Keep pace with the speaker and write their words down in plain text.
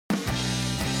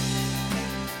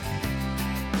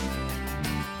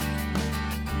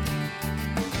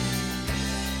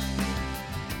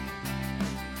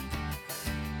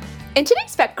In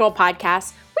today's VETGirl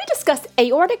podcast, we discuss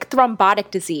aortic thrombotic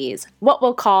disease, what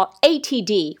we'll call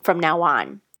ATD from now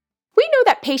on. We know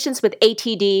that patients with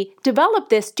ATD develop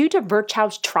this due to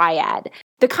Virchow's Triad,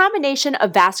 the combination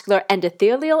of vascular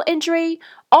endothelial injury,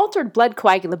 altered blood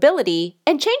coagulability,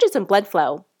 and changes in blood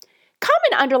flow.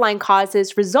 Common underlying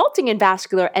causes resulting in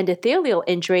vascular endothelial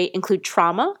injury include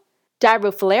trauma,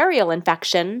 dirofilarial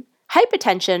infection,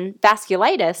 hypotension,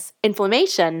 vasculitis,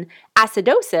 inflammation,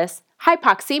 acidosis,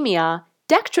 hypoxemia,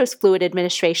 dextrose fluid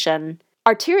administration,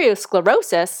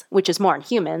 arteriosclerosis, which is more in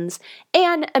humans,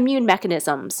 and immune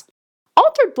mechanisms.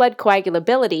 Altered blood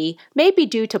coagulability may be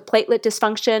due to platelet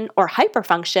dysfunction or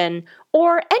hyperfunction,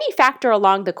 or any factor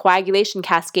along the coagulation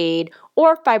cascade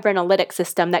or fibrinolytic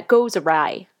system that goes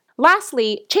awry.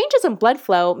 Lastly, changes in blood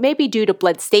flow may be due to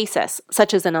blood stasis,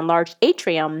 such as an enlarged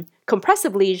atrium,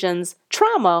 compressive lesions,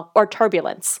 trauma, or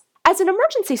turbulence. As an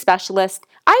emergency specialist,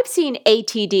 I've seen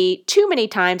ATD too many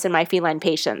times in my feline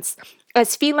patients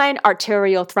as feline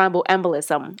arterial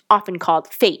thromboembolism, often called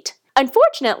FATE.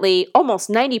 Unfortunately, almost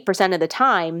 90% of the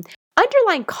time,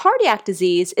 underlying cardiac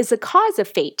disease is the cause of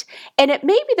FATE, and it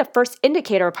may be the first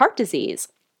indicator of heart disease.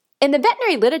 In the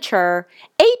veterinary literature,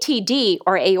 ATD,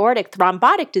 or aortic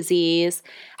thrombotic disease,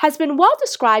 has been well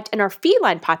described in our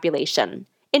feline population.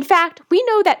 In fact, we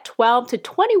know that 12 to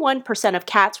 21% of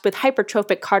cats with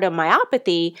hypertrophic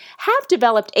cardiomyopathy have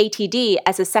developed ATD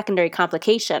as a secondary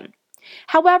complication.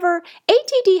 However,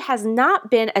 ATD has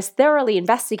not been as thoroughly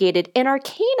investigated in our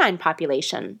canine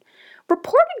population.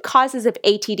 Reported causes of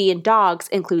ATD in dogs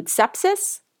include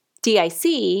sepsis,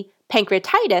 DIC,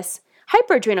 pancreatitis,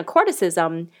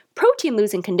 hyperadrenocorticism,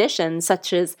 protein-losing conditions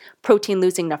such as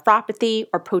protein-losing nephropathy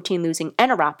or protein-losing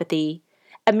enteropathy,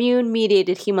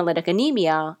 immune-mediated hemolytic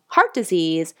anemia, heart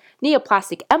disease,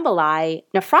 neoplastic emboli,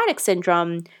 nephrotic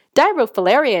syndrome,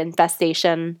 dirofilarial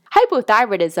infestation,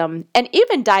 hypothyroidism, and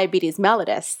even diabetes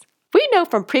mellitus. We know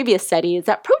from previous studies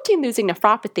that protein-losing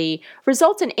nephropathy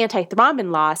results in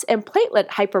antithrombin loss and platelet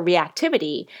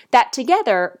hyperreactivity that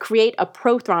together create a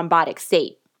prothrombotic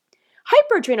state.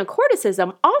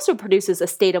 Hyperadrenocorticism also produces a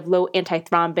state of low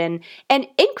antithrombin and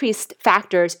increased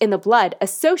factors in the blood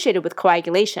associated with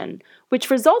coagulation, which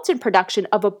results in production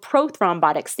of a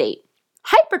prothrombotic state.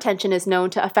 Hypertension is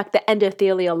known to affect the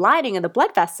endothelial lining of the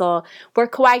blood vessel where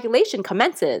coagulation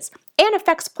commences and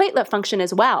affects platelet function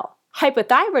as well.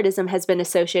 Hypothyroidism has been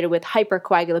associated with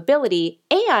hypercoagulability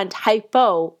and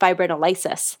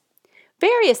hypofibrinolysis.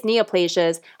 Various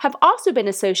neoplasias have also been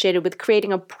associated with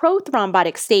creating a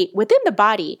prothrombotic state within the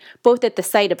body, both at the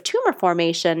site of tumor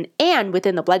formation and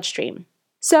within the bloodstream.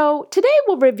 So today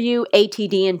we'll review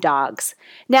ATD in dogs.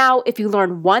 Now, if you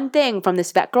learn one thing from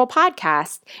this VETGirl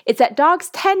podcast, it's that dogs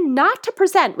tend not to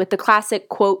present with the classic,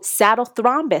 quote, saddle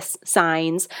thrombus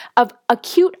signs of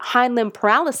acute hind limb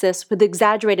paralysis with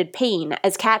exaggerated pain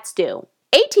as cats do.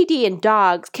 ATD in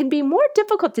dogs can be more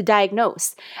difficult to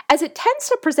diagnose, as it tends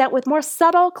to present with more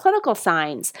subtle clinical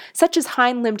signs, such as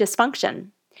hind limb dysfunction.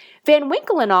 Van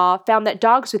Winkle et al. Found that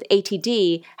dogs with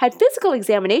ATD had physical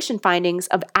examination findings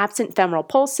of absent femoral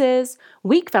pulses,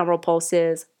 weak femoral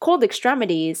pulses, cold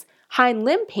extremities, hind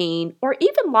limb pain, or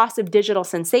even loss of digital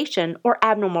sensation or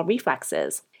abnormal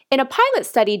reflexes. In a pilot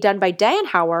study done by Diane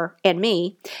Hauer and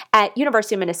me at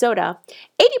University of Minnesota,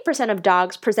 80% of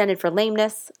dogs presented for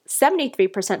lameness,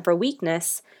 73% for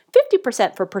weakness,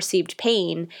 50% for perceived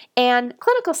pain, and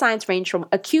clinical signs range from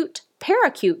acute,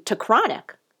 peracute, to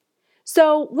chronic.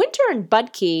 So Winter and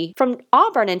Budke from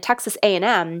Auburn and Texas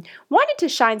A&M wanted to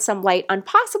shine some light on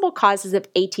possible causes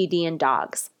of ATD in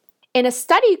dogs. In a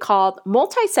study called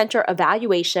Multi-Center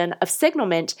Evaluation of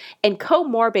Signalment and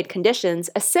Comorbid Conditions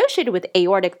Associated with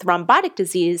Aortic Thrombotic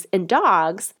Disease in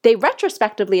Dogs, they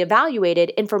retrospectively evaluated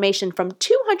information from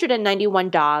 291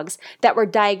 dogs that were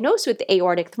diagnosed with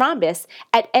aortic thrombus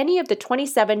at any of the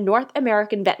 27 North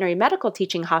American veterinary medical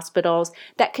teaching hospitals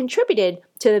that contributed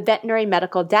to the veterinary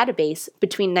medical database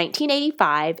between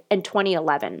 1985 and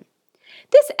 2011.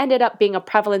 This ended up being a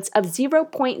prevalence of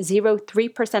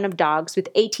 0.03% of dogs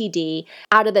with ATD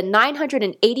out of the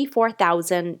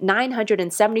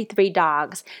 984,973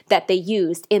 dogs that they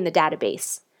used in the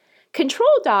database.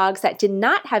 Control dogs that did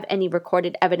not have any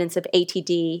recorded evidence of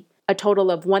ATD, a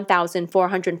total of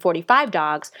 1,445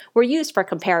 dogs, were used for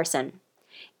comparison.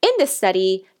 In this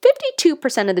study,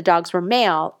 52% of the dogs were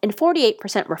male and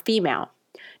 48% were female.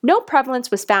 No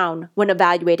prevalence was found when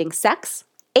evaluating sex,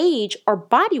 age, or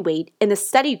body weight in the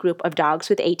study group of dogs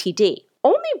with ATD.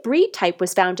 Only breed type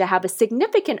was found to have a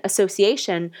significant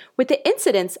association with the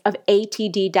incidence of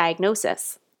ATD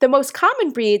diagnosis. The most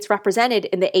common breeds represented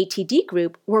in the ATD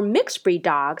group were mixed breed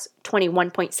dogs,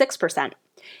 21.6%,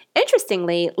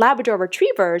 Interestingly, Labrador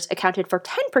Retrievers accounted for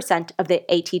 10% of the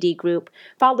ATD group,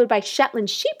 followed by Shetland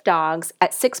Sheepdogs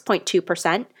at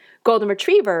 6.2%, Golden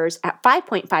Retrievers at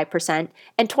 5.5%,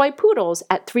 and Toy Poodles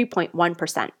at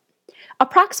 3.1%.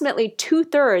 Approximately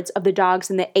 2/3 of the dogs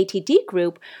in the ATD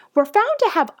group were found to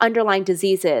have underlying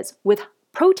diseases, with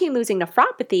protein-losing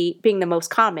nephropathy being the most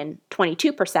common,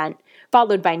 22%,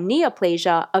 followed by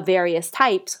neoplasia of various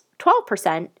types,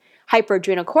 12%,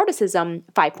 hyperadrenocorticism,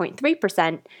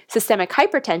 5.3%, systemic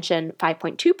hypertension,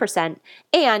 5.2%,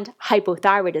 and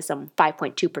hypothyroidism,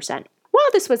 5.2%.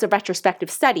 While this was a retrospective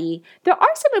study, there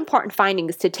are some important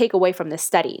findings to take away from this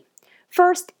study.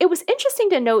 First, it was interesting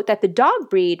to note that the dog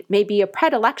breed may be a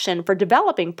predilection for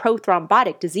developing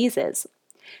prothrombotic diseases.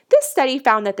 This study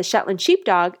found that the Shetland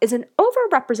Sheepdog is an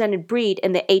overrepresented breed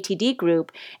in the ATD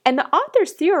group, and the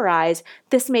authors theorize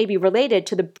this may be related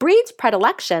to the breed's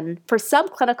predilection for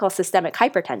subclinical systemic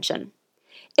hypertension.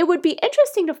 It would be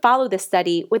interesting to follow this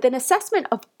study with an assessment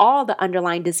of all the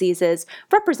underlying diseases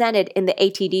represented in the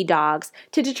ATD dogs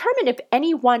to determine if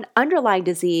any one underlying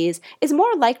disease is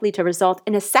more likely to result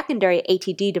in a secondary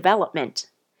ATD development.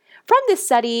 From this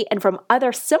study and from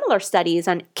other similar studies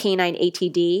on canine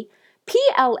ATD,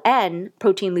 PLN,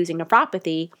 protein-losing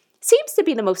nephropathy, seems to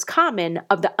be the most common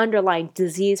of the underlying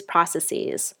disease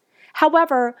processes.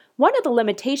 However, one of the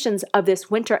limitations of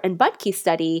this Winter and Budke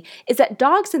study is that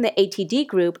dogs in the ATD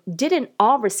group didn't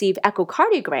all receive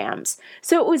echocardiograms,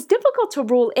 so it was difficult to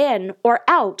rule in or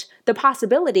out the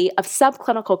possibility of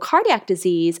subclinical cardiac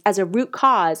disease as a root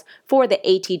cause for the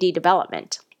ATD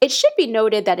development. It should be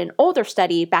noted that an older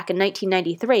study back in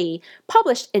 1993,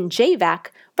 published in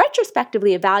JVEC,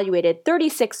 retrospectively evaluated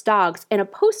 36 dogs in a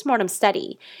postmortem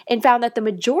study and found that the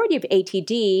majority of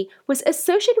ATD was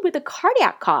associated with a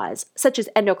cardiac cause, such as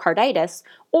endocarditis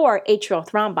or atrial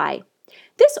thrombi.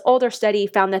 This older study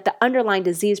found that the underlying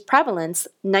disease prevalence,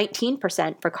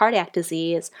 19% for cardiac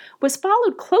disease, was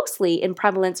followed closely in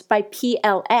prevalence by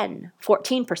PLN,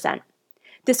 14%.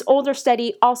 This older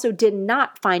study also did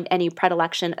not find any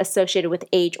predilection associated with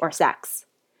age or sex.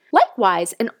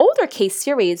 Likewise, an older case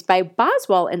series by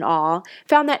Boswell et al.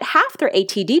 Found that half their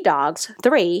ATD dogs,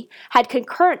 3, had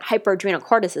concurrent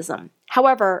hyperadrenocorticism.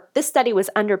 However, this study was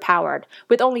underpowered,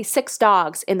 with only 6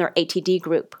 dogs in their ATD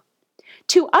group.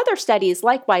 2 other studies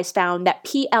likewise found that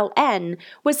PLN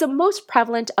was the most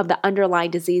prevalent of the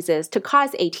underlying diseases to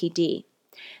cause ATD.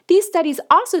 These studies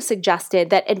also suggested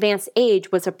that advanced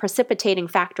age was a precipitating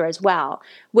factor as well,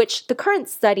 which the current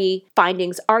study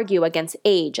findings argue against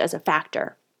age as a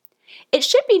factor. It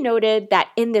should be noted that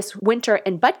in this Winter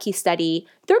and Budke study,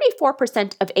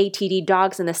 34% of ATD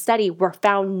dogs in the study were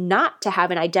found not to have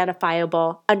an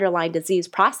identifiable underlying disease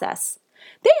process.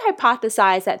 They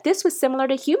hypothesized that this was similar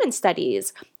to human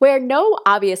studies, where no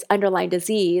obvious underlying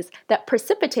disease that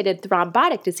precipitated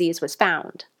thrombotic disease was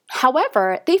found.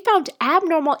 However, they found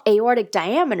abnormal aortic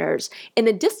diameters in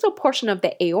the distal portion of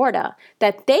the aorta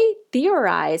that they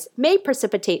theorize may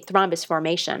precipitate thrombus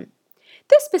formation.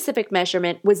 This specific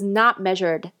measurement was not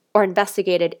measured or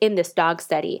investigated in this dog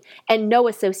study, and no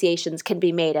associations can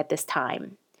be made at this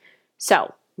time.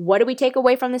 So, what do we take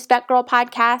away from this VETgirl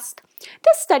podcast?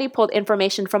 This study pulled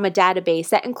information from a database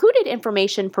that included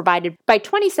information provided by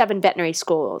 27 veterinary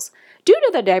schools. Due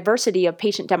to the diversity of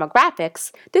patient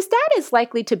demographics, this data is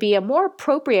likely to be a more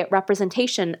appropriate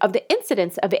representation of the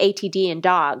incidence of ATD in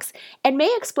dogs and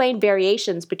may explain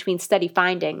variations between study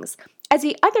findings, as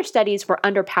the other studies were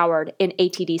underpowered in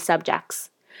ATD subjects.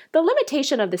 The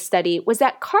limitation of this study was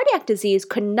that cardiac disease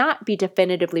could not be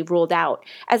definitively ruled out,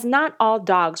 as not all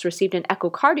dogs received an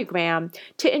echocardiogram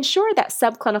to ensure that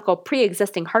subclinical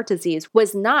pre-existing heart disease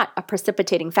was not a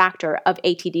precipitating factor of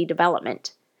ATD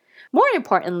development. More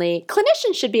importantly,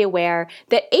 clinicians should be aware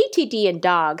that ATD in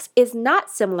dogs is not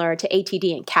similar to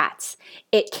ATD in cats.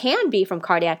 It can be from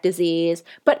cardiac disease,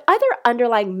 but other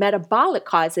underlying metabolic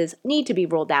causes need to be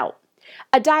ruled out.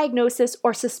 A diagnosis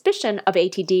or suspicion of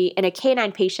ATD in a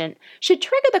canine patient should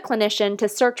trigger the clinician to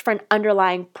search for an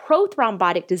underlying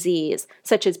prothrombotic disease,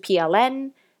 such as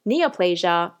PLN,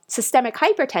 neoplasia, systemic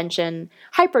hypertension,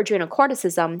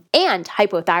 hyperadrenocorticism, and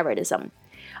hypothyroidism.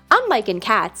 Unlike in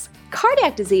cats,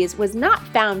 cardiac disease was not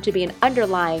found to be an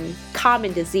underlying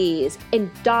common disease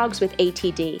in dogs with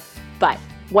ATD. But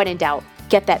when in doubt,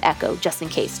 get that echo just in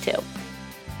case too.